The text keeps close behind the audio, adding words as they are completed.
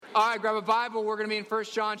All right, grab a Bible. We're going to be in 1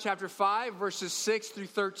 John chapter 5, verses 6 through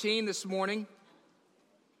 13 this morning.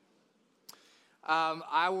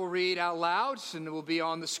 I will read out loud, and it will be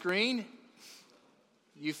on the screen.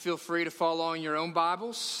 You feel free to follow in your own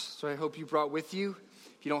Bibles, so I hope you brought with you.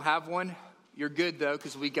 If you don't have one, you're good, though,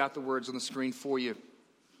 because we got the words on the screen for you.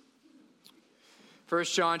 1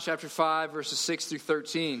 John chapter 5, verses 6 through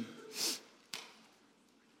 13.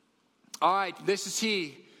 All right, this is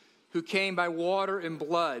he who came by water and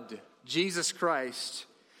blood, Jesus Christ,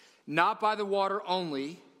 not by the water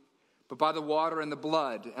only, but by the water and the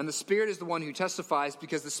blood. And the Spirit is the one who testifies,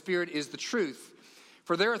 because the Spirit is the truth.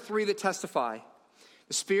 For there are three that testify,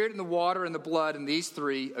 the Spirit and the water and the blood, and these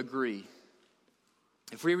three agree.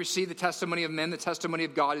 If we receive the testimony of men, the testimony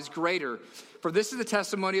of God is greater. For this is the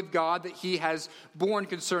testimony of God that he has borne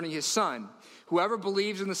concerning his Son. Whoever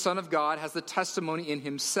believes in the Son of God has the testimony in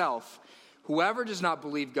himself. Whoever does not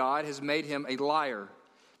believe God has made him a liar,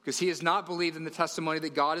 because he has not believed in the testimony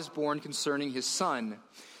that God has borne concerning his Son.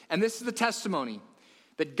 And this is the testimony,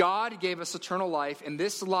 that God gave us eternal life, and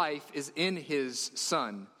this life is in his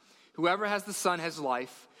Son. Whoever has the Son has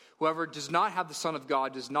life. Whoever does not have the Son of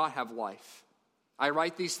God does not have life. I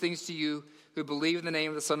write these things to you who believe in the name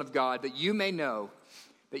of the Son of God, that you may know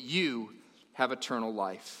that you have eternal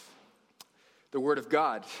life. The word of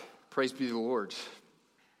God. Praise be to the Lord.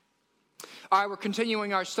 All right, we're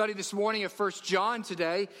continuing our study this morning of 1 John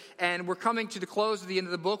today, and we're coming to the close of the end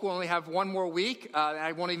of the book. We'll only have one more week, and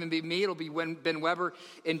it won't even be me. It'll be Ben Weber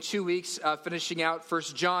in 2 weeks, finishing out 1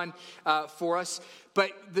 John for us.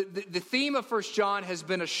 But the theme of 1 John has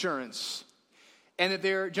been assurance, and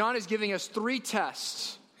that John is giving us three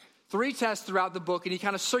tests throughout the book, and he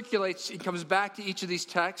kind of circulates, he comes back to each of these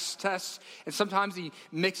tests, and sometimes he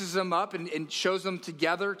mixes them up and shows them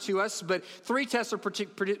together to us. But three tests are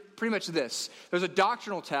pretty much this. There's a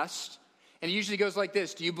doctrinal test, and it usually goes like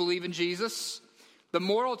this: do you believe in Jesus? The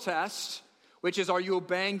moral test, which is, are you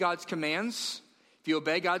obeying God's commands? If you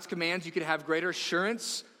obey God's commands, you can have greater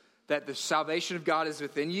assurance that the salvation of God is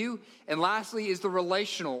within you. And lastly is the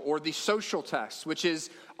relational or the social test, which is,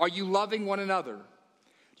 are you loving one another?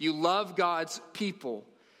 You love God's people.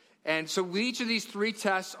 And so each of these three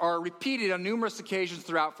tests are repeated on numerous occasions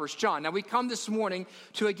throughout 1 John. Now we come this morning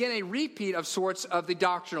to, again, a repeat of sorts of the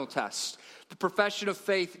doctrinal test, the profession of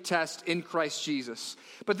faith test in Christ Jesus.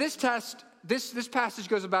 But this test, this passage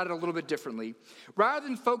goes about it a little bit differently. Rather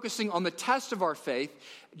than focusing on the test of our faith,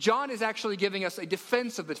 John is actually giving us a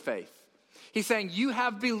defense of the faith. He's saying, you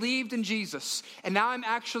have believed in Jesus, and now I'm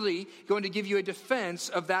actually going to give you a defense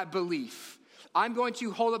of that belief. I'm going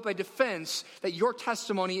to hold up a defense that your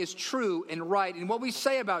testimony is true and right, and what we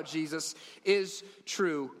say about Jesus is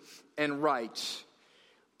true and right.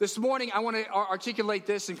 This morning, I want to articulate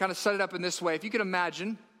this and kind of set it up in this way. If you can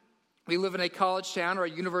imagine, we live in a college town or a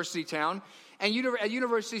university town, and at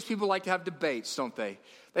universities, people like to have debates, don't they?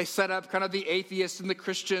 They set up kind of the atheist and the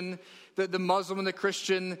Christian, the Muslim and the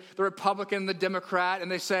Christian, the Republican and the Democrat, and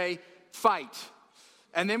they say, fight.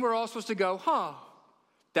 And then we're all supposed to go,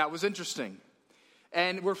 that was interesting.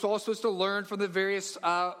 And we're all supposed to learn from the various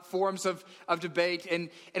forms of debate. And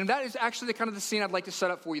that is actually the kind of the scene I'd like to set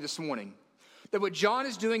up for you this morning. That what John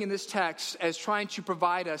is doing in this text is trying to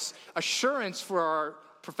provide us assurance for our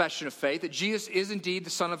profession of faith, that Jesus is indeed the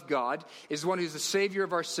Son of God, is the one who's the Savior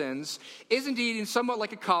of our sins, is indeed in somewhat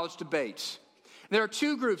like a college debate. And there are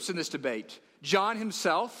two groups in this debate: John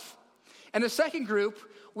himself, and the second group,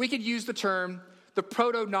 we could use the term the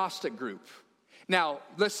proto-Gnostic group. Now,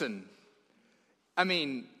 listen. I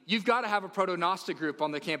mean, you've got to have a proto-Gnostic group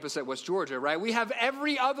on the campus at West Georgia, right? We have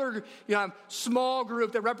every other small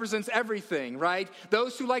group that represents everything, right?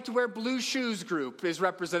 Those who like to wear blue shoes group is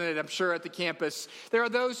represented, I'm sure, at the campus. There are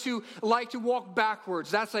those who like to walk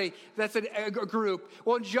backwards. That's a group.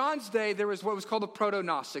 Well, in John's day, there was what was called the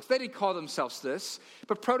proto-Gnostics. They didn't call themselves this,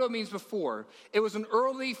 but proto means before. It was an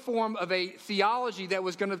early form of a theology that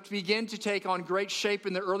was going to begin to take on great shape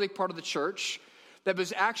in the early part of the church, that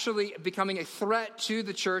was actually becoming a threat to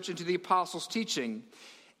the church and to the apostles' teaching.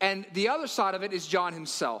 And the other side of it is John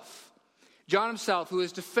himself. John himself, who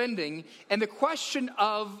is defending. And the question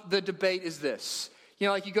of the debate is this.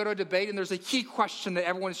 Like you go to a debate and there's a key question that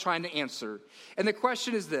everyone is trying to answer. And the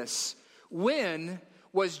question is this: when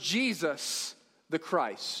was Jesus the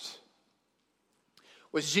Christ?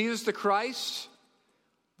 Was Jesus the Christ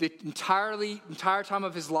the entire time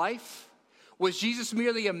of his life? Was Jesus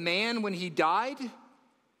merely a man when he died?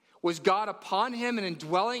 Was God upon him and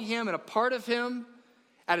indwelling him and a part of him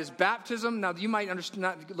at his baptism? Now, you might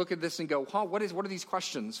look at this and go, what are these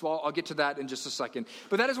questions? Well, I'll get to that in just a second.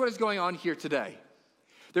 But that is what is going on here today.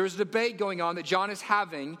 There is a debate going on that John is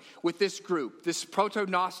having with this group, this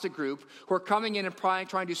proto-Gnostic group, who are coming in and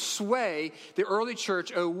trying to sway the early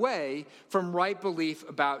church away from right belief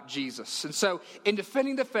about Jesus. And so in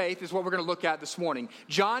defending the faith is what we're going to look at this morning.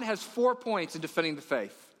 John has 4 points in defending the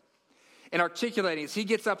faith and articulating as he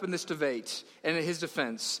gets up in this debate and in his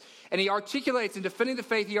defense. And he articulates, in defending the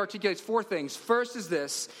faith, he articulates 4 things. First is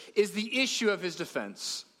this, is the issue of his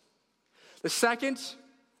defense. The second,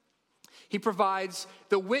 he provides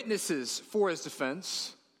the witnesses for his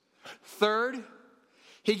defense. Third,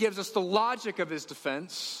 he gives us the logic of his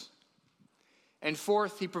defense. And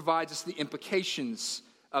fourth, he provides us the implications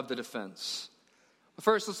of the defense.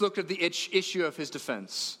 First, let's look at the issue of his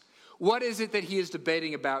defense. What is it that he is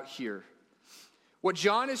debating about here? What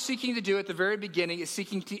John is seeking to do at the very beginning is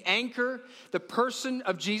seeking to anchor the person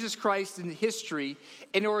of Jesus Christ in history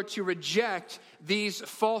in order to reject these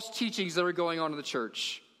false teachings that are going on in the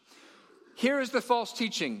church. Here is the false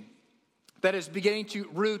teaching that is beginning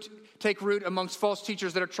to take root amongst false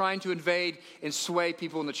teachers that are trying to invade and sway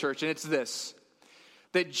people in the church. And it's this,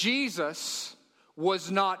 that Jesus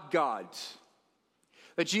was not God.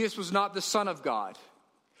 That Jesus was not the Son of God.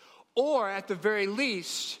 Or at the very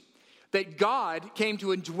least, that God came to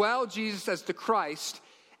indwell Jesus as the Christ,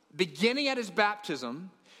 beginning at his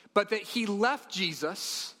baptism, but that he left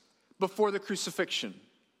Jesus before the crucifixion.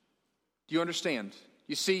 Do you understand?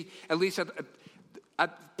 You see, at least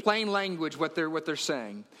at plain language, what they're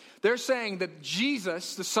saying. They're saying that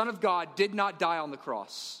Jesus, the Son of God, did not die on the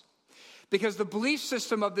cross. Because the belief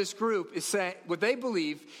system of this group is saying, what they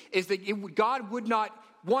believe is that God would not,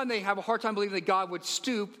 one, they have a hard time believing that God would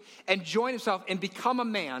stoop and join himself and become a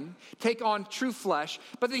man, take on true flesh,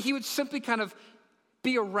 but that he would simply kind of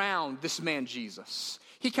be around this man Jesus.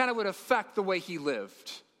 He kind of would affect the way he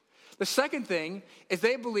lived. The second thing is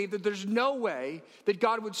they believe that there's no way that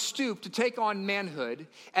God would stoop to take on manhood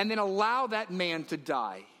and then allow that man to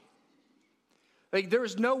die. Like, there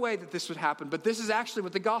is no way that this would happen, but this is actually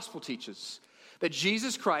what the gospel teaches. That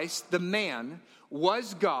Jesus Christ, the man,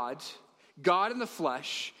 was God in the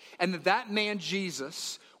flesh, and that man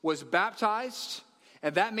Jesus was baptized,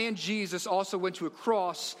 and that man Jesus also went to a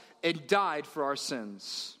cross and died for our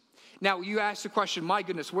sins. Now, you ask the question, my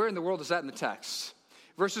goodness, where in the world is that in the text?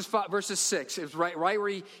 Verses 6, it's right where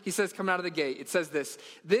he says, coming out of the gate, it says this,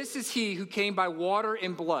 "This is he who came by water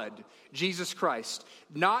and blood, Jesus Christ,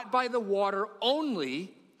 not by the water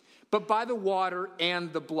only, but by the water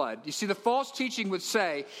and the blood." You see, the false teaching would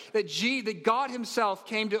say that God himself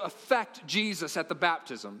came to affect Jesus at the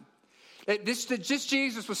baptism. That just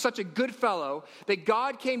Jesus was such a good fellow that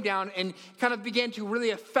God came down and kind of began to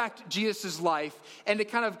really affect Jesus' life and to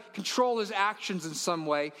kind of control his actions in some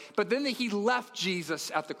way. But then he left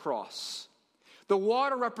Jesus at the cross. The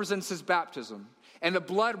water represents his baptism, and the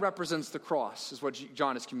blood represents the cross, is what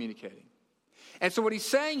John is communicating. And so what he's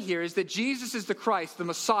saying here is that Jesus is the Christ, the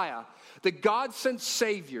Messiah, the God-sent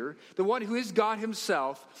Savior, the one who is God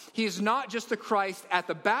himself. He is not just the Christ at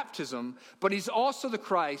the baptism, but he's also the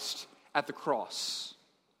Christ at the cross.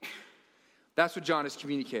 That's what John is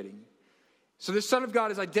communicating. So the Son of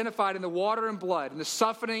God is identified in the water and blood, in the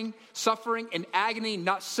suffering and agony,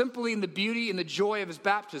 not simply in the beauty and the joy of his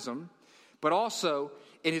baptism, but also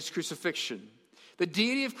in his crucifixion. The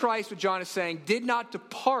deity of Christ, what John is saying, did not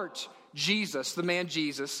depart Jesus, the man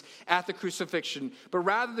Jesus, at the crucifixion, but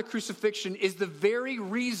rather the crucifixion is the very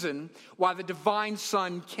reason why the divine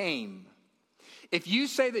Son came. If you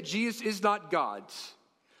say that Jesus is not God,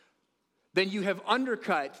 then you have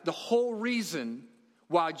undercut the whole reason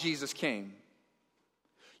why Jesus came.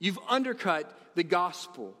 You've undercut the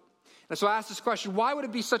gospel. And so I ask this question, why would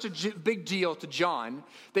it be such a big deal to John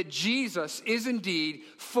that Jesus is indeed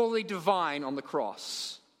fully divine on the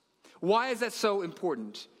cross? Why is that so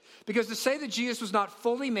important? Because to say that Jesus was not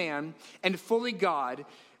fully man and fully God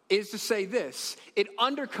is to say this: it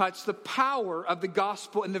undercuts the power of the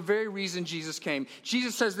gospel and the very reason Jesus came.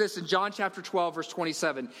 Jesus says this in John chapter 12, verse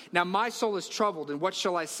 27. "Now my soul is troubled, and what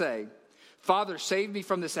shall I say? Father, save me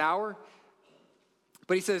from this hour."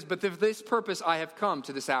 But he says, "But for this purpose I have come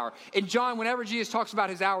to this hour." In John, whenever Jesus talks about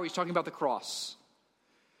his hour, he's talking about the cross.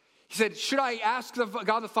 He said, should I ask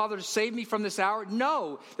God the Father to save me from this hour?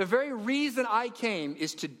 No, the very reason I came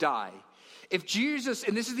is to die. If Jesus,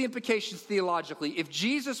 and this is the implications theologically, if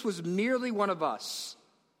Jesus was merely one of us,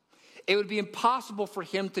 it would be impossible for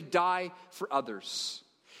him to die for others.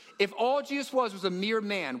 If all Jesus was a mere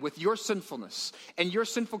man with your sinfulness and your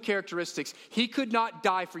sinful characteristics, he could not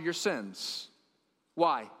die for your sins.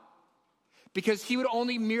 Why? Because he would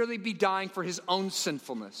only merely be dying for his own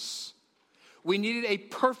sinfulness. We needed a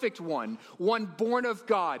perfect one born of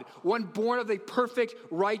God, one born of a perfect,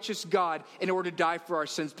 righteous God in order to die for our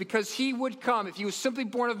sins. Because he would come, if he was simply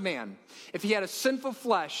born of man, if he had a sinful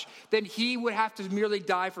flesh, then he would have to merely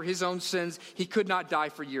die for his own sins. He could not die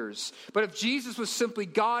for yours. But if Jesus was simply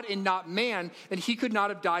God and not man, then he could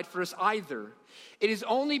not have died for us either. It is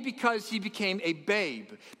only because he became a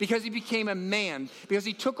babe, because he became a man, because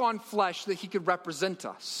he took on flesh that he could represent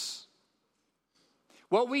us.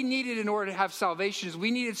 What we needed in order to have salvation is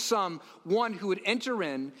we needed someone who would enter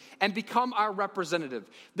in and become our representative.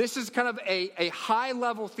 This is kind of a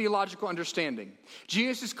high-level theological understanding.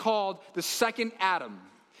 Jesus is called the second Adam.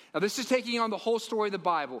 Now, this is taking on the whole story of the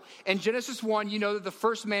Bible. In Genesis 1, you know that the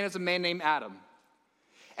first man is a man named Adam.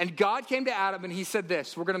 And God came to Adam and he said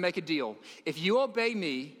this, we're going to make a deal. If you obey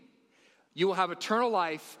me, you will have eternal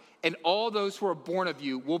life, and all those who are born of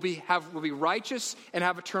you will be righteous and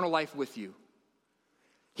have eternal life with you.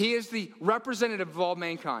 He is the representative of all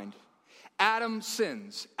mankind. Adam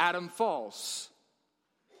sins. Adam falls.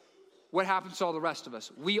 What happens to all the rest of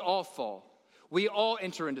us? We all fall. We all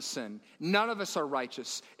enter into sin. None of us are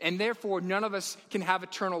righteous, and therefore none of us can have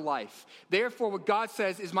eternal life. Therefore, what God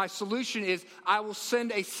says is my solution is I will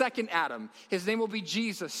send a second Adam. His name will be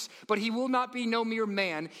Jesus, but he will not be no mere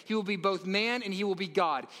man. He will be both man and he will be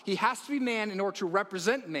God. He has to be man in order to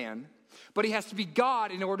represent man, but he has to be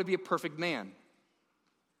God in order to be a perfect man.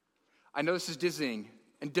 I know this is dizzying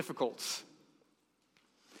and difficult.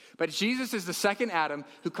 But Jesus is the second Adam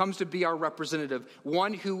who comes to be our representative,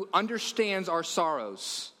 one who understands our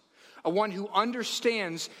sorrows, one who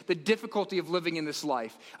understands the difficulty of living in this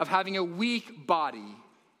life, of having a weak body.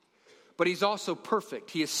 But he's also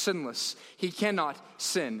perfect. He is sinless. He cannot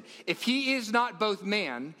sin. If he is not both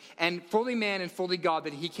man and fully God,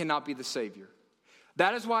 then he cannot be the Savior.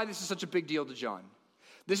 That is why this is such a big deal to John.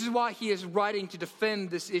 This is why he is writing to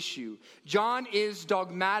defend this issue. John is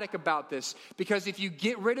dogmatic about this because if you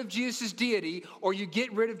get rid of Jesus' deity or you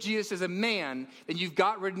get rid of Jesus as a man, then you've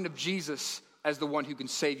got rid of Jesus as the one who can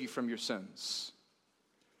save you from your sins.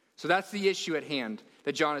 So that's the issue at hand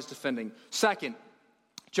that John is defending. Second,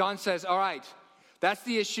 John says, all right, that's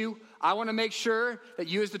the issue. I want to make sure that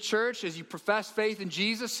you as the church, as you profess faith in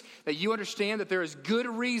Jesus, that you understand that there is good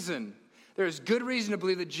reason. There is good reason to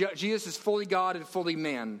believe that Jesus is fully God and fully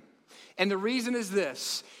man. And the reason is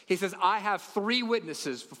this. He says, I have 3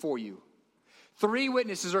 witnesses before you. 3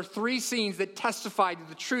 witnesses or 3 scenes that testify to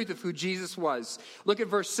the truth of who Jesus was. Look at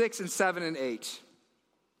verse 6 and 7 and 8.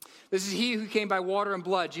 This is he who came by water and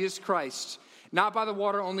blood, Jesus Christ. Not by the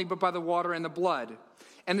water only, but by the water and the blood.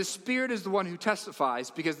 And the Spirit is the one who testifies,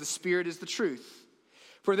 because the Spirit is the truth.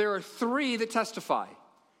 For there are 3 that testify.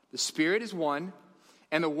 The Spirit is one,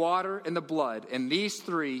 and the water and the blood, and these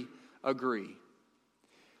 3 agree.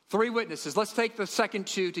 3 witnesses. Let's take the second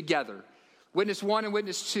 2 together. Witness 1 and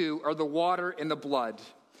witness 2 are the water and the blood.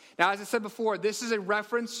 Now, as I said before, this is a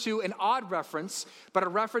reference to an odd reference, but a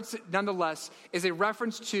reference nonetheless is a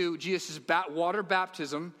reference to Jesus' water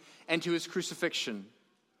baptism and to his crucifixion.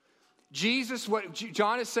 Jesus, what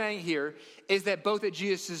John is saying here is that both at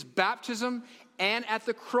Jesus' baptism and at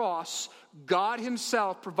the cross, God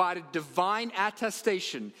himself provided divine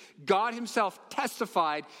attestation. God himself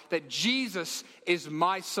testified that Jesus is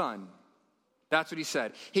my son. That's what he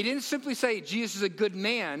said. He didn't simply say Jesus is a good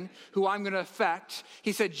man who I'm going to affect.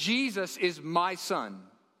 He said Jesus is my son.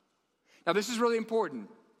 Now this is really important.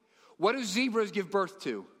 What do zebras give birth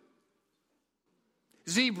to?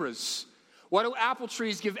 Zebras. What do apple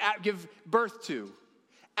trees give birth to?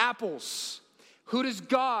 Apples. Who does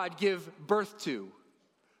God give birth to?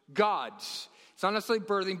 God. It's not necessarily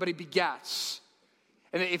birthing, but he begats.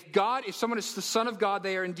 And if someone is the Son of God,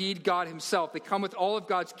 they are indeed God himself. They come with all of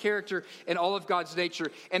God's character and all of God's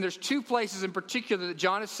nature. And there's 2 places in particular that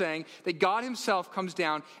John is saying that God himself comes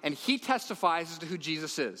down and he testifies as to who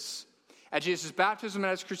Jesus is. At Jesus' baptism and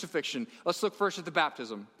at his crucifixion. Let's look first at the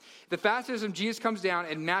baptism. The baptism, Jesus comes down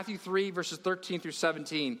in Matthew 3, verses 13 through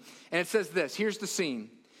 17. And it says this. Here's the scene.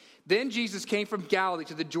 Then Jesus came from Galilee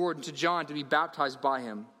to the Jordan to John to be baptized by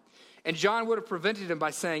him. And John would have prevented him by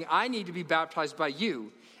saying, I need to be baptized by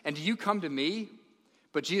you, and do you come to me?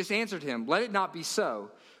 But Jesus answered him, let it not be so,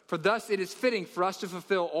 for thus it is fitting for us to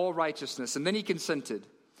fulfill all righteousness. And then he consented.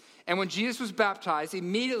 And when Jesus was baptized,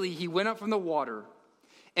 immediately he went up from the water.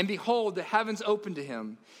 And behold, the heavens opened to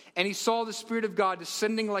him, and he saw the Spirit of God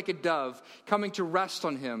descending like a dove, coming to rest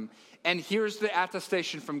on him. And here's the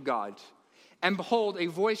attestation from God. And behold, a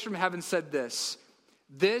voice from heaven said this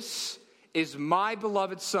is my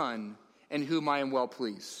beloved Son, in whom I am well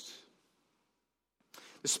pleased.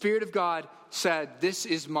 The Spirit of God said, this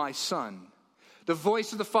is my Son. The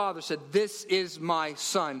voice of the Father said, "This is my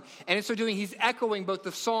Son." And in so doing, he's echoing both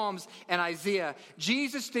the Psalms and Isaiah.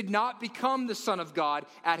 Jesus did not become the Son of God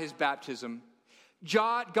at his baptism.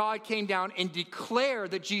 God came down and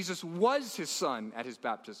declared that Jesus was his Son at his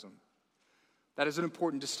baptism. That is an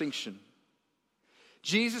important distinction.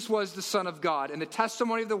 Jesus was the Son of God, and the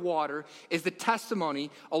testimony of the water is the testimony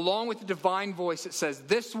along with the divine voice that says,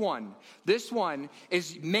 this one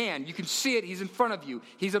is man. You can see it, he's in front of you.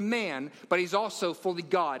 He's a man, but he's also fully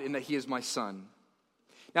God in that he is my Son.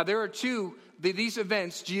 Now there are these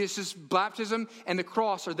events, Jesus' baptism and the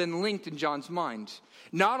cross, are then linked in John's mind.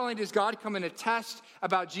 Not only does God come and attest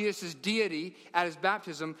about Jesus' deity at his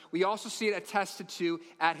baptism, we also see it attested to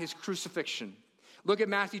at his crucifixion. Look at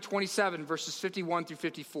Matthew 27, verses 51 through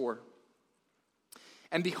 54.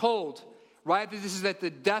 And behold, right, this is at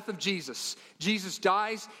the death of Jesus. Jesus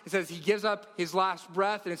dies. It says he gives up his last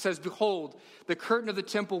breath. And it says, behold, the curtain of the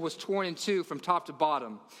temple was torn in two from top to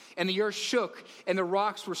bottom. And the earth shook, and the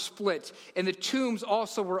rocks were split. And the tombs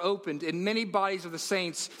also were opened. And many bodies of the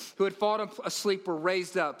saints who had fallen asleep were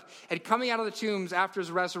raised up. And coming out of the tombs after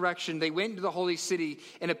his resurrection, they went into the holy city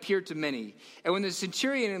and appeared to many. And when the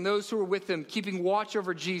centurion and those who were with him, keeping watch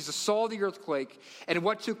over Jesus, saw the earthquake and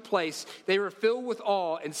what took place, they were filled with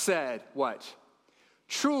awe and said, what?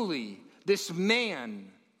 Truly, this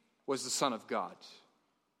man was the Son of God.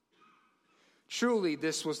 Truly,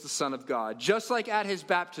 this was the Son of God. Just like at his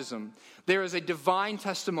baptism, there is a divine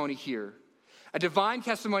testimony here. A divine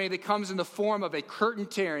testimony that comes in the form of a curtain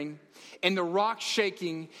tearing, and the rock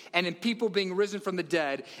shaking, and in people being risen from the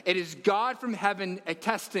dead. It is God from heaven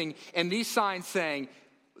attesting, and these signs saying,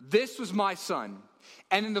 this was my Son.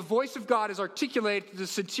 And then the voice of God is articulated to the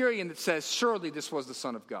centurion that says, surely this was the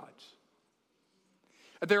Son of God.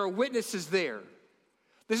 There are witnesses there.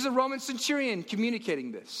 This is a Roman centurion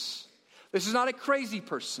communicating this. This is not a crazy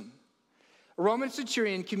person. A Roman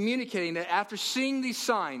centurion communicating that after seeing these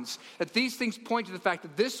signs, that these things point to the fact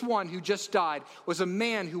that this one who just died was a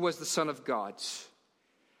man who was the Son of God.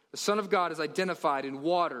 The Son of God is identified in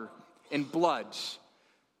water and blood.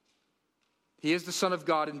 He is the Son of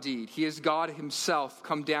God indeed. He is God himself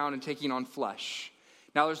come down and taking on flesh.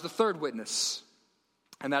 Now there's the third witness,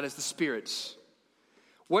 and that is the Spirit.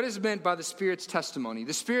 What is meant by the Spirit's testimony?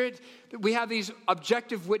 The Spirit, we have these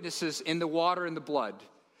objective witnesses in the water and the blood.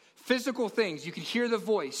 Physical things, you can hear the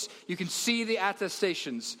voice, you can see the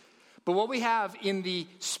attestations. But what we have in the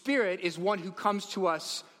Spirit is one who comes to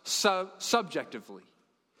us subjectively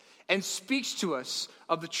and speaks to us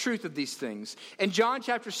of the truth of these things. In John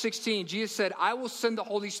chapter 16, Jesus said, I will send the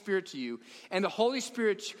Holy Spirit to you, and the Holy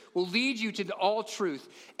Spirit will lead you to all truth.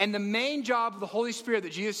 And the main job of the Holy Spirit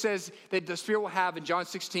that Jesus says that the Spirit will have in John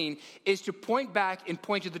 16 is to point back and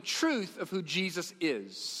point to the truth of who Jesus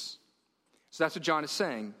is. So that's what John is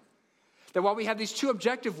saying. That while we have these two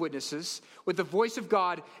objective witnesses with the voice of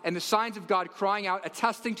God and the signs of God crying out,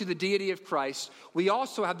 attesting to the deity of Christ, we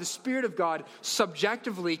also have the Spirit of God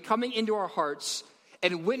subjectively coming into our hearts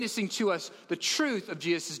and witnessing to us the truth of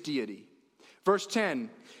Jesus' deity. Verse 10,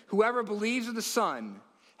 whoever believes in the Son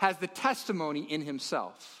has the testimony in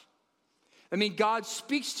himself. I mean, God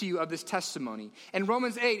speaks to you of this testimony. In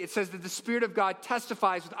Romans 8, it says that the Spirit of God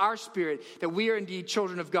testifies with our spirit that we are indeed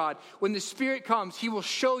children of God. When the Spirit comes, he will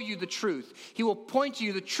show you the truth. He will point to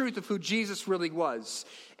you the truth of who Jesus really was.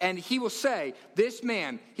 And he will say, this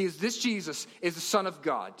man, this Jesus is the Son of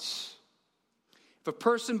God. If a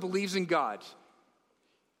person believes in God,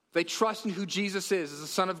 they trust in who Jesus is as the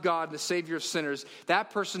Son of God and the Savior of sinners,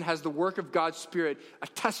 that person has the work of God's Spirit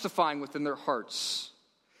testifying within their hearts.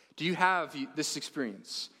 Do you have this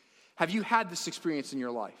experience? Have you had this experience in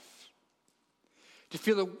your life? To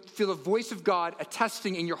feel the voice of God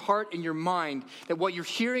attesting in your heart and your mind that what you're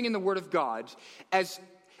hearing in the Word of God, as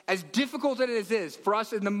difficult as it is for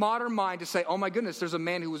us in the modern mind to say, oh my goodness, there's a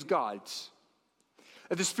man who was God.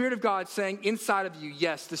 That the Spirit of God saying inside of you,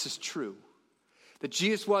 yes, this is true. That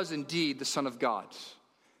Jesus was indeed the Son of God.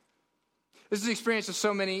 This is the experience of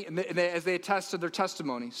so many as they attest to their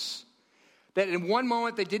testimonies. That in one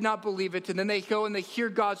moment they did not believe it, and then they go and they hear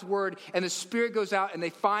God's word, and the Spirit goes out, and they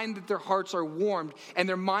find that their hearts are warmed, and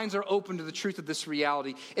their minds are open to the truth of this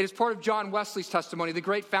reality. It is part of John Wesley's testimony, the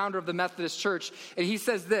great founder of the Methodist Church, and he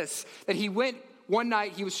says this, that he went one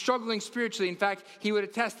night, he was struggling spiritually. In fact, he would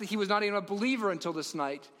attest that he was not even a believer until this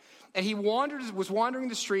night. And he was wandering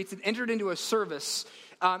the streets and entered into a service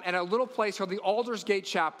at a little place called the Aldersgate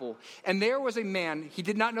Chapel. And there was a man, he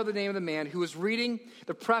did not know the name of the man, who was reading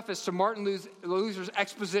the preface to Martin Luther's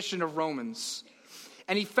exposition of Romans.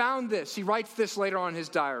 And he found this. He writes this later on in his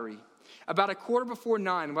diary. About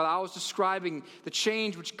 9:15, while I was describing the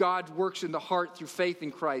change which God works in the heart through faith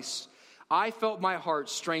in Christ, I felt my heart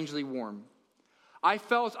strangely warm. I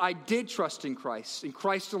felt I did trust in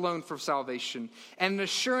Christ alone for salvation. And an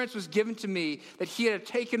assurance was given to me that he had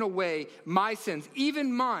taken away my sins,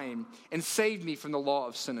 even mine, and saved me from the law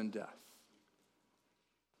of sin and death.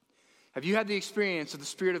 Have you had the experience of the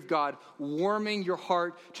Spirit of God warming your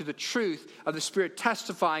heart to the truth of the Spirit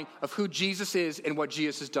testifying of who Jesus is and what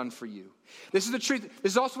Jesus has done for you? This is the truth.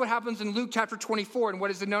 This is also what happens in Luke chapter 24 and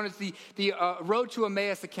what is known as the Road to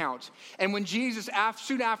Emmaus account. And when Jesus,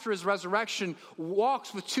 soon after his resurrection,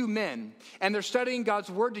 walks with two men, and they're studying God's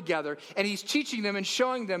word together, and he's teaching them and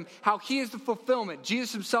showing them how he is the fulfillment.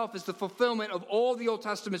 Jesus himself is the fulfillment of all the Old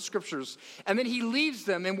Testament scriptures. And then he leaves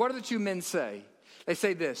them, and what do the two men say? They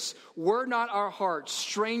say this: "Were not our hearts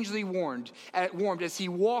strangely warmed as he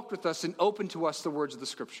walked with us and opened to us the words of the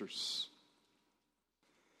scriptures?"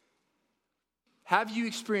 Have you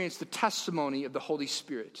experienced the testimony of the Holy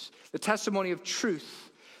Spirit, the testimony of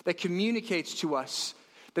truth that communicates to us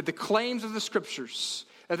that the claims of the scriptures,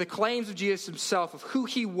 that the claims of Jesus himself, of who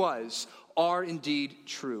he was, are indeed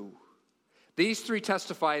true? These three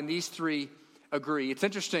testify and these three agree. It's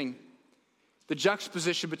interesting, the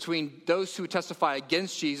juxtaposition between those who testify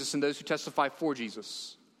against Jesus and those who testify for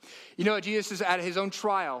Jesus. You know, Jesus is at his own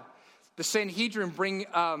trial. The Sanhedrin bring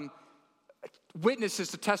witnesses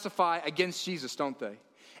to testify against Jesus, don't they?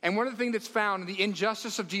 And one of the things that's found in the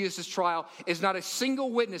injustice of Jesus' trial is not a single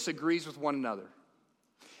witness agrees with one another.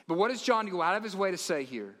 But what does John go out of his way to say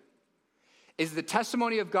here? Is the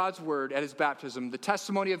testimony of God's word at his baptism, the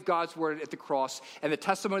testimony of God's word at the cross, and the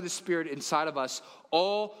testimony of the Spirit inside of us,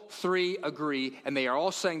 all three agree, and they are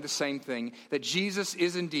all saying the same thing, that Jesus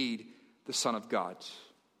is indeed the Son of God.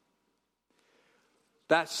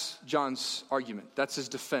 That's John's argument. That's his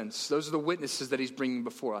defense. Those are the witnesses that he's bringing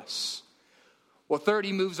before us. Well, third,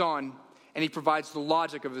 he moves on, and he provides the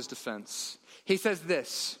logic of his defense. He says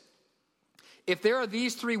this: if there are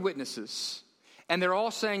these three witnesses, and they're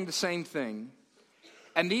all saying the same thing,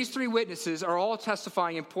 and these three witnesses are all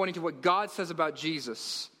testifying and pointing to what God says about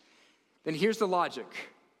Jesus, then here's the logic.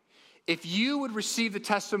 If you would receive the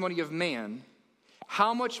testimony of man,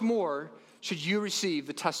 how much more should you receive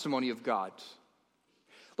the testimony of God?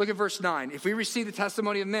 Look at verse 9. If we receive the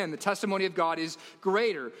testimony of men, the testimony of God is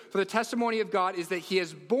greater. For the testimony of God is that he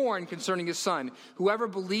has borne concerning his Son. Whoever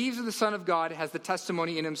believes in the Son of God has the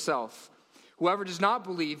testimony in himself. Whoever does not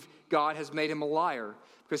believe God has made him a liar,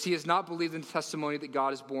 because he has not believed in the testimony that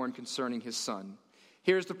God has borne concerning his Son.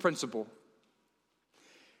 Here's the principle.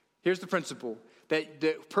 Here's the principle. That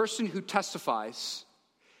the person who testifies,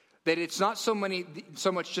 that it's not so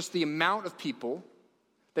much just the amount of people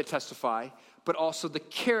that testify, but also the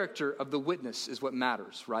character of the witness is what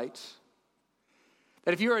matters, right?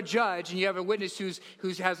 That if you're a judge and you have a witness who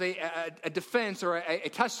has a defense or a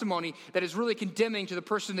testimony that is really condemning to the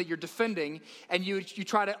person that you're defending, and you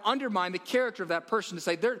try to undermine the character of that person to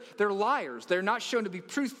say they're liars, they're not shown to be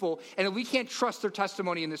truthful, and we can't trust their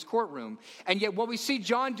testimony in this courtroom. And yet what we see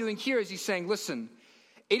John doing here is he's saying, listen,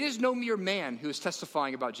 it is no mere man who is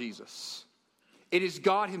testifying about Jesus. It is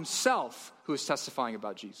God himself who is testifying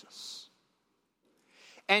about Jesus.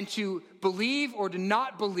 And to believe or to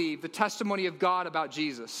not believe the testimony of God about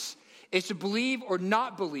Jesus is to believe or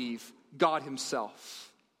not believe God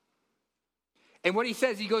himself. And what he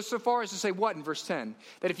says, he goes so far as to say what in verse 10?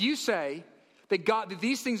 That if you say that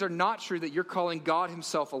these things are not true, that you're calling God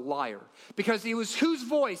himself a liar. Because it was whose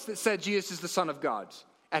voice that said Jesus is the Son of God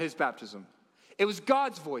at his baptism? It was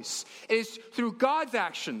God's voice. It is through God's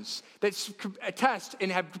actions that attest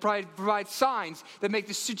and provide signs that make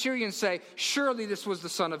the centurion say, surely this was the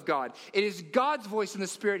Son of God. It is God's voice in the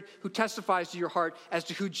Spirit who testifies to your heart as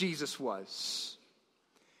to who Jesus was.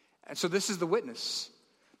 And so this is the witness.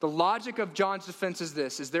 The logic of John's defense is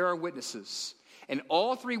this, is there are witnesses. And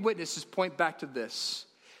all three witnesses point back to this,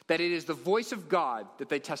 that it is the voice of God that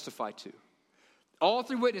they testify to. All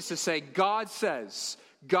three witnesses say, God says,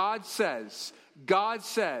 God says, God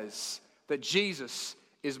says that Jesus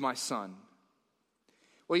is my Son.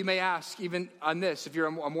 Well, you may ask, even on this, if you're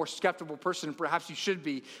a more skeptical person, perhaps you should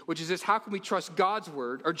be, which is this: how can we trust God's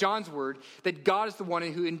word, or John's word, that God is the one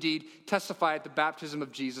who indeed testified at the baptism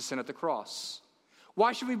of Jesus and at the cross?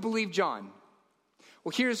 Why should we believe John?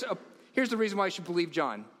 Well, here's the reason why you should believe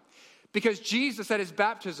John. Because Jesus, at his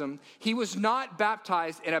baptism, he was not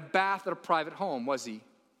baptized in a bath at a private home, was he?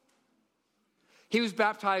 He was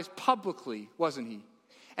baptized publicly, wasn't he?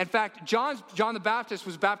 In fact, John the Baptist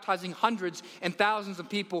was baptizing hundreds and thousands of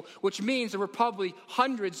people, which means there were probably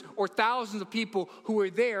hundreds or thousands of people who were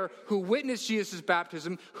there, who witnessed Jesus'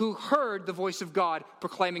 baptism, who heard the voice of God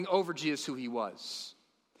proclaiming over Jesus who he was.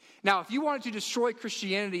 Now, if you wanted to destroy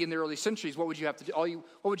Christianity in the early centuries, what would you have to do?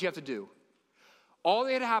 What would you have to do? All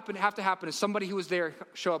they have to happen is somebody who was there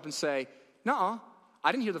show up and say, "Nuh-uh,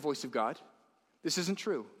 I didn't hear the voice of God. This isn't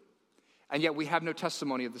true." And yet we have no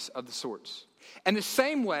testimony of the sorts. And the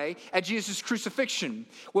same way at Jesus' crucifixion,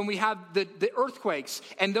 when we have the earthquakes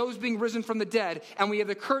and those being risen from the dead, and we have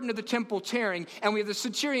the curtain of the temple tearing, and we have the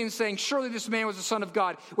centurion saying, "Surely this man was the Son of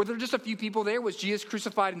God." Were there just a few people there? Was Jesus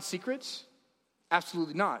crucified in secret?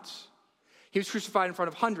 Absolutely not. He was crucified in front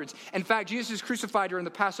of hundreds. In fact, Jesus was crucified during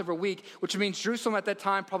the Passover week, which means Jerusalem at that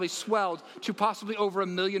time probably swelled to possibly over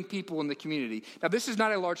 1 million people in the community. Now, this is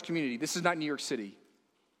not a large community. This is not New York City.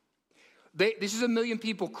 This is 1 million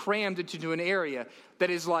people crammed into an area that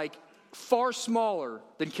is like far smaller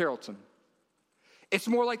than Carrollton. It's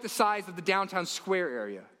more like the size of the downtown square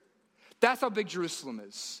area. That's how big Jerusalem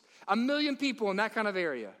is. 1 million people in that kind of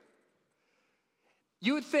area.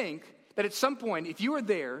 You would think that at some point, if you were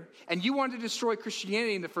there and you wanted to destroy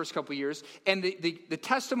Christianity in the first couple of years, and the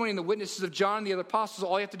testimony and the witnesses of John and the other apostles,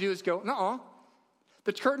 all you have to do is go, "Nuh-uh.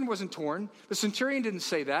 The curtain wasn't torn. The centurion didn't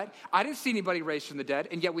say that. I didn't see anybody raised from the dead,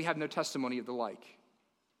 and yet we have no testimony of the like."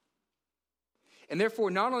 And therefore,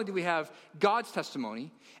 not only do we have God's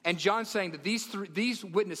testimony, and John saying that these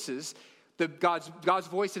witnesses, God's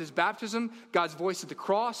voice at his baptism, God's voice at the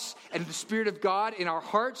cross, and the Spirit of God in our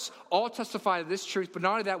hearts all testify to this truth, but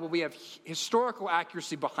not only that, but we have historical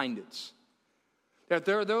accuracy behind it. That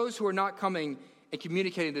there are those who are not coming and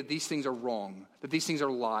communicating that these things are wrong, that these things are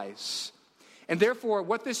lies. And therefore,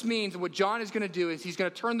 what this means and what John is going to do is he's going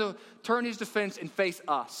to turn his defense and face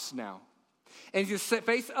us now. And he's going to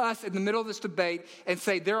face us in the middle of this debate and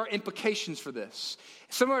say there are implications for this.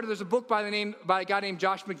 Similar to, there's a book by a guy named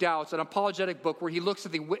Josh McDowell. It's an apologetic book where he looks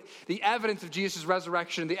at the evidence of Jesus'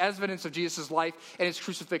 resurrection, the evidence of Jesus' life and his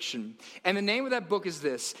crucifixion. And the name of that book is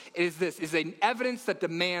an evidence that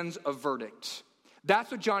demands a verdict.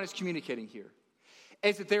 That's what John is communicating here.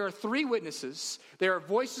 Is that there are 3 witnesses, there are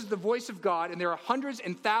voices, the voice of God, and there are hundreds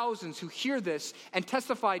and thousands who hear this and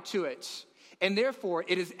testify to it. And therefore,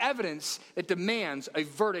 it is evidence that demands a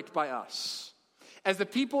verdict by us. As the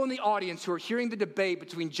people in the audience who are hearing the debate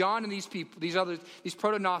between John and these people, these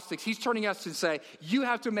proto-Gnostics, he's turning us to say, you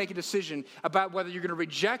have to make a decision about whether you're going to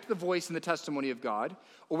reject the voice and the testimony of God,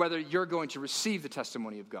 or whether you're going to receive the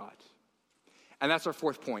testimony of God. And that's our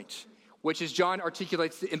 4th point, which is John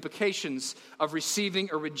articulates the implications of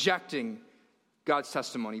receiving or rejecting God's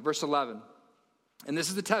testimony. Verse 11, "And this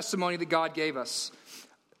is the testimony that God gave us.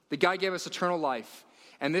 That God gave us eternal life,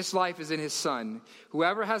 and this life is in his Son.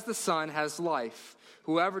 Whoever has the Son has life.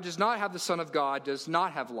 Whoever does not have the Son of God does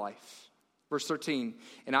not have life." Verse 13,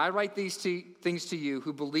 "And I write these things to you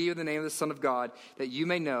who believe in the name of the Son of God, that you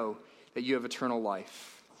may know that you have eternal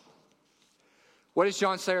life." What does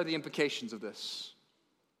John say are the implications of this?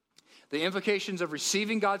 The implications of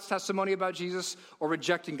receiving God's testimony about Jesus or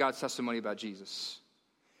rejecting God's testimony about Jesus.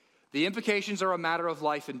 The implications are a matter of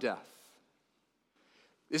life and death.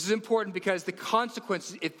 This is important because the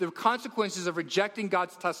consequences of rejecting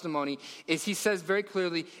God's testimony is, he says very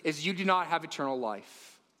clearly, is you do not have eternal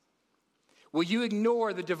life. Will you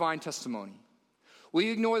ignore the divine testimony? Will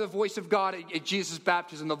you ignore the voice of God at Jesus'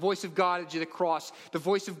 baptism, the voice of God at the cross, the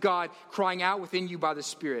voice of God crying out within you by the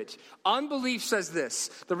Spirit? Unbelief says this.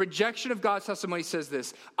 The rejection of God's testimony says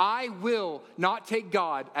this: I will not take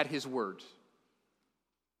God at his word.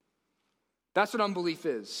 That's what unbelief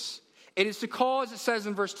is. It is to call, as it says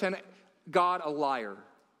in verse 10, God a liar.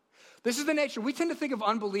 This is the nature. We tend to think of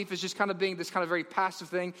unbelief as just kind of being this kind of very passive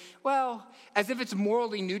thing. Well, as if it's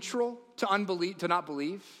morally neutral to not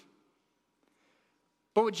believe.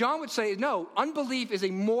 But what John would say is, no, unbelief is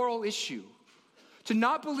a moral issue. To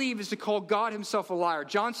not believe is to call God himself a liar.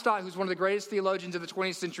 John Stott, who's one of the greatest theologians of the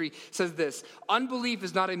 20th century, says this: unbelief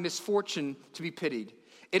is not a misfortune to be pitied.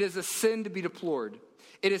 It is a sin to be deplored.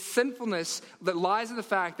 It is sinfulness that lies in the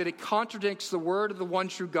fact that it contradicts the word of the one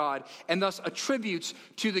true God and thus attributes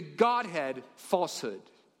to the Godhead falsehood.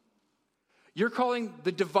 You're calling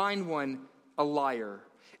the divine one a liar.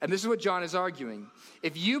 And this is what John is arguing.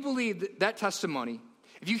 If you believe that testimony,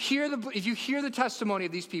 if you hear the testimony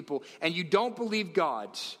of these people and you don't believe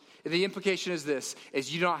God, the implication is this,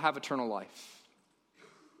 is you do not have eternal life.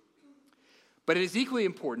 But it is equally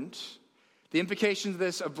important. The implication of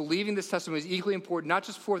this, of believing this testimony, is equally important, not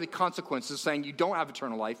just for the consequences of saying you don't have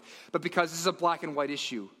eternal life, but because this is a black and white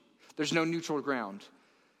issue. There's no neutral ground.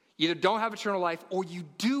 You either don't have eternal life or you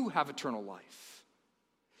do have eternal life.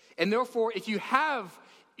 And therefore, if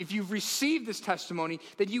you've received this testimony,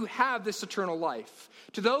 then you have this eternal life.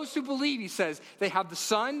 To those who believe, he says, they have the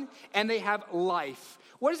Son and they have life.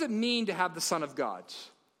 What does it mean to have the Son of God?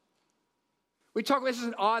 This is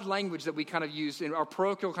an odd language that we kind of use in our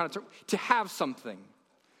parochial kind of term, to have something.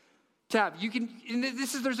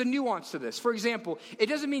 There's a nuance to this. For example, it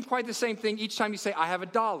doesn't mean quite the same thing each time you say, I have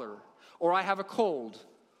 $1, or I have a cold,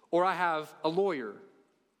 or I have a lawyer.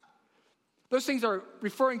 Those things are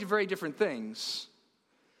referring to very different things.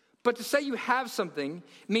 But to say you have something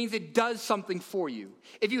means it does something for you.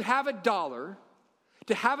 If you have $1,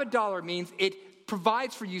 to have $1 means it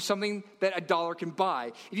provides for you something that $1 can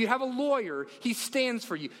buy. If you have a lawyer, he stands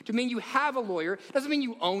for you. To mean you have a lawyer doesn't mean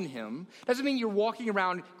you own him. Doesn't mean you're walking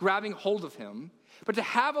around grabbing hold of him. But to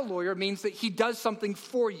have a lawyer means that he does something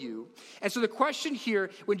for you. And so the question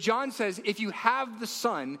here, when John says, if you have the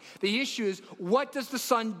Son, the issue is, what does the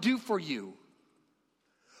Son do for you?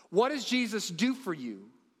 What does Jesus do for you?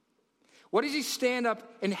 What does he stand up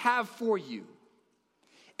and have for you?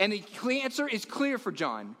 And the answer is clear for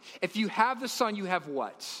John. If you have the Son, you have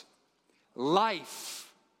what?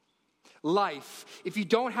 Life. Life. If you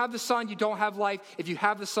don't have the Son, you don't have life. If you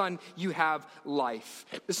have the Son, you have life.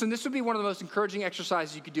 Listen, this would be one of the most encouraging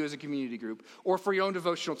exercises you could do as a community group or for your own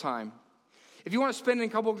devotional time. If you want to spend a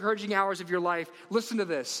couple encouraging hours of your life, listen to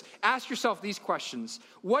this. Ask yourself these questions.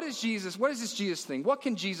 What is this Jesus thing? What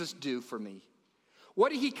can Jesus do for me?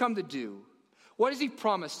 What did he come to do? What does he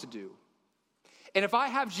promise to do? And if I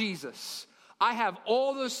have Jesus, I have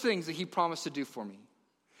all those things that he promised to do for me.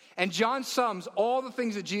 And John sums all the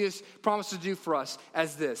things that Jesus promised to do for us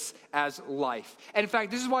as life. And in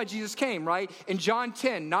fact, this is why Jesus came, right? In John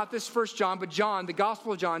 10, not this first John, but John, the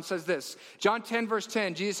Gospel of John says this. John 10, verse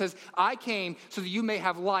 10, Jesus says, I came so that you may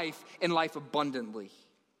have life and life abundantly.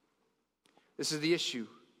 This is the issue.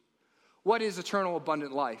 What is eternal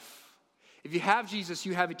abundant life? If you have Jesus,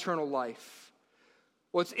 you have eternal life.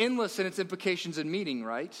 Well, it's endless in its implications and meaning,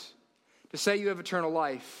 right? To say you have eternal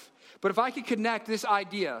life. But if I could connect this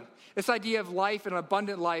idea of life and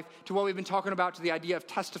abundant life to what we've been talking about, to the idea of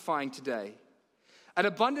testifying today. An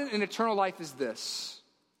abundant and eternal life is this.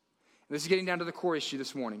 And this is getting down to the core issue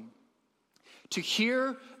this morning. To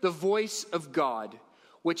hear the voice of God,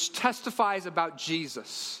 which testifies about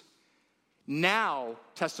Jesus, now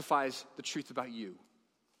testifies the truth about you.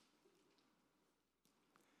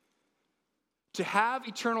 To have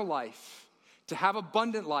eternal life, to have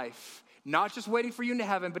abundant life, not just waiting for you into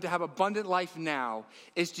heaven, but to have abundant life now,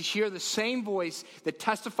 is to hear the same voice that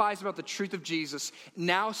testifies about the truth of Jesus,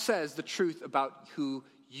 now says the truth about who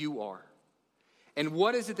you are. And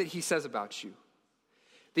what is it that he says about you?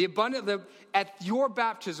 At your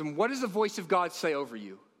baptism, what does the voice of God say over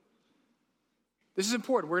you? This is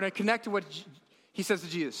important. We're going to connect to what he says to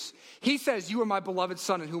Jesus. He says, you are my beloved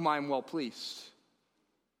Son in whom I am well pleased.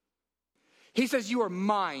 He says, you are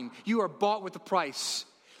mine. You are bought with a price.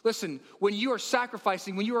 Listen, when you are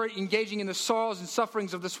sacrificing, when you are engaging in the sorrows and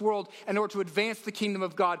sufferings of this world in order to advance the kingdom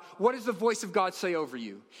of God, what does the voice of God say over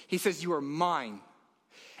you? He says, you are mine.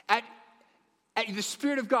 At the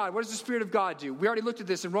Spirit of God, what does the Spirit of God do? We already looked at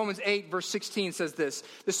this in Romans 8, verse 16 says this.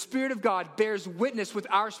 The Spirit of God bears witness with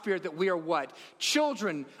our spirit that we are what?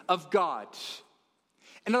 Children of God.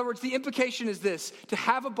 In other words, the implication is this: to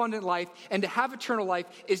have abundant life and to have eternal life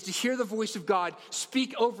is to hear the voice of God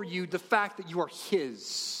speak over you the fact that you are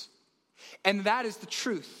his. And that is the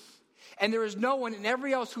truth. And there is no one, and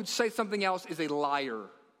every else who would say something else is a liar.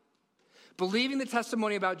 Believing the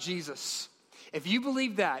testimony about Jesus, if you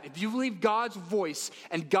believe that, if you believe God's voice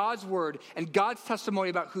and God's word and God's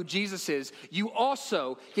testimony about who Jesus is, you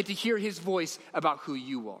also get to hear his voice about who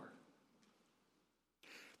you are.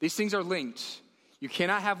 These things are linked. You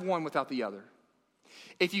cannot have one without the other.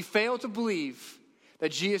 If you fail to believe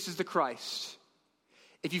that Jesus is the Christ,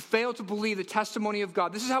 if you fail to believe the testimony of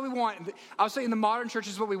God, this is how we want, I'll say in the modern church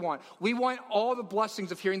is what we want. We want all the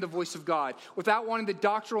blessings of hearing the voice of God without wanting the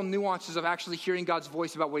doctrinal nuances of actually hearing God's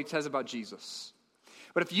voice about what he says about Jesus.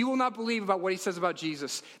 But if you will not believe about what he says about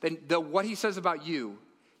Jesus, then what he says about you,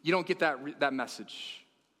 you don't get that message.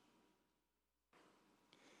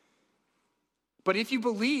 But if you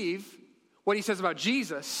believe what he says about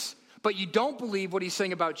Jesus, but you don't believe what he's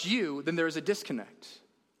saying about you, then there is a disconnect.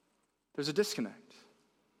 There's a disconnect.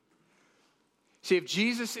 See,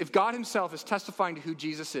 if God himself is testifying to who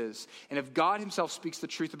Jesus is, and if God himself speaks the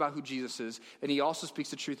truth about who Jesus is, then he also speaks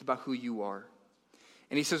the truth about who you are.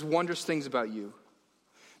 And he says wondrous things about you,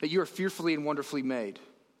 that you are fearfully and wonderfully made.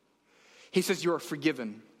 He says you are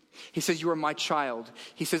forgiven. He says, you are my child.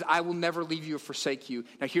 He says, I will never leave you or forsake you.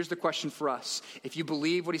 Now, here's the question for us. If you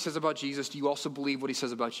believe what he says about Jesus, do you also believe what he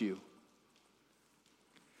says about you? Do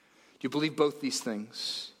you believe both these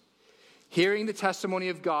things? Hearing the testimony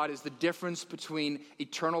of God is the difference between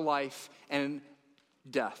eternal life and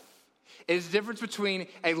death. It is the difference between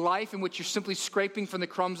a life in which you're simply scraping from the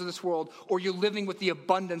crumbs of this world, or you're living with the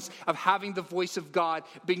abundance of having the voice of God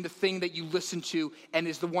being the thing that you listen to and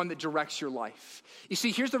is the one that directs your life. You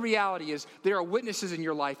see, here's the reality is there are witnesses in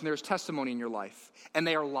your life and there's testimony in your life, and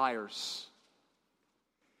they are liars.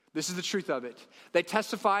 This is the truth of it. They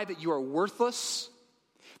testify that you are worthless,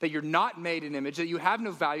 that you're not made in image, that you have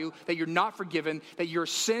no value, that you're not forgiven, that your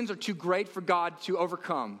sins are too great for God to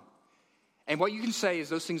overcome. And what you can say is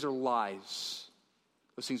those things are lies.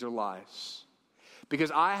 Those things are lies.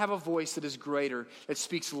 Because I have a voice that is greater, that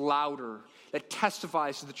speaks louder, that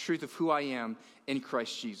testifies to the truth of who I am in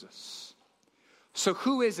Christ Jesus. So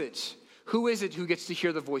who is it? Who is it who gets to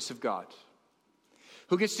hear the voice of God?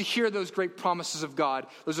 Who gets to hear those great promises of God,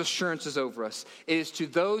 those assurances over us? It is to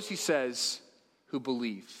those, he says, who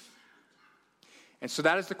believe. And so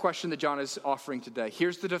that is the question that John is offering today.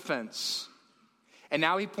 Here's the defense. And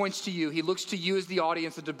now he points to you. He looks to you as the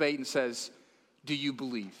audience of debate and says, do you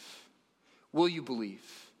believe? Will you believe?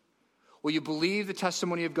 Will you believe the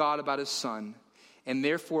testimony of God about his son and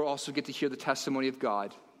therefore also get to hear the testimony of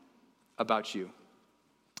God about you?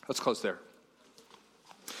 Let's close there.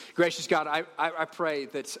 Gracious God, I pray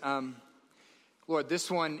that, Lord, this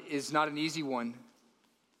one is not an easy one.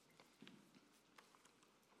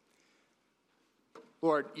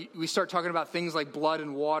 Lord, we start talking about things like blood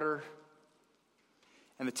and water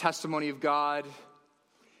and the testimony of God,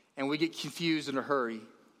 and we get confused in a hurry.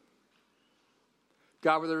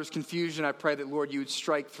 God, where there is confusion, I pray that, Lord, you would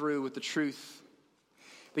strike through with the truth.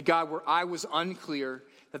 That, God, where I was unclear,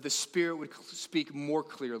 that the Spirit would speak more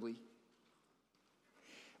clearly.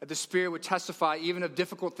 That the Spirit would testify even of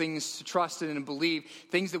difficult things to trust in and believe,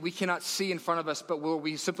 things that we cannot see in front of us, but where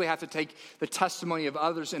we simply have to take the testimony of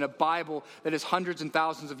others in a Bible that is hundreds and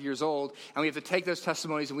thousands of years old, and we have to take those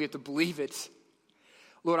testimonies and we have to believe it.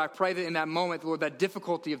 Lord, I pray that in that moment, Lord, that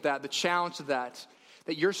difficulty of that, the challenge of that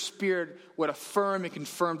your Spirit would affirm and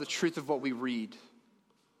confirm the truth of what we read.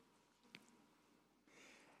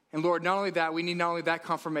 And Lord, not only that, we need not only that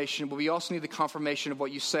confirmation, but we also need the confirmation of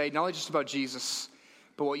what you say, not only just about Jesus,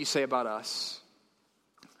 but what you say about us.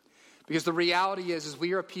 Because the reality is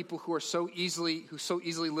we are a people who so easily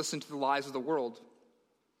listen to the lies of the world.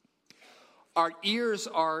 Our ears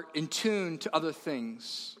are in tune to other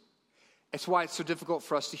things. It's why it's so difficult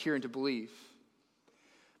for us to hear and to believe.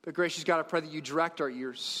 But gracious God, I pray that you direct our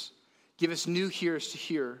ears. Give us new ears to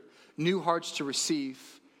hear, new hearts to receive.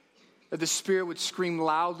 That the Spirit would scream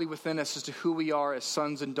loudly within us as to who we are as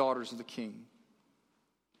sons and daughters of the King.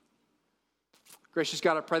 Gracious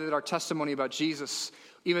God, I pray that our testimony about Jesus,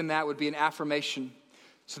 even that would be an affirmation.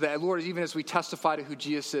 So that, Lord, even as we testify to who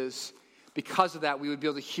Jesus is, because of that, we would be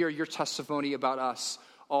able to hear your testimony about us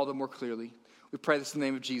all the more clearly. We pray this in the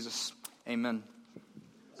name of Jesus. Amen.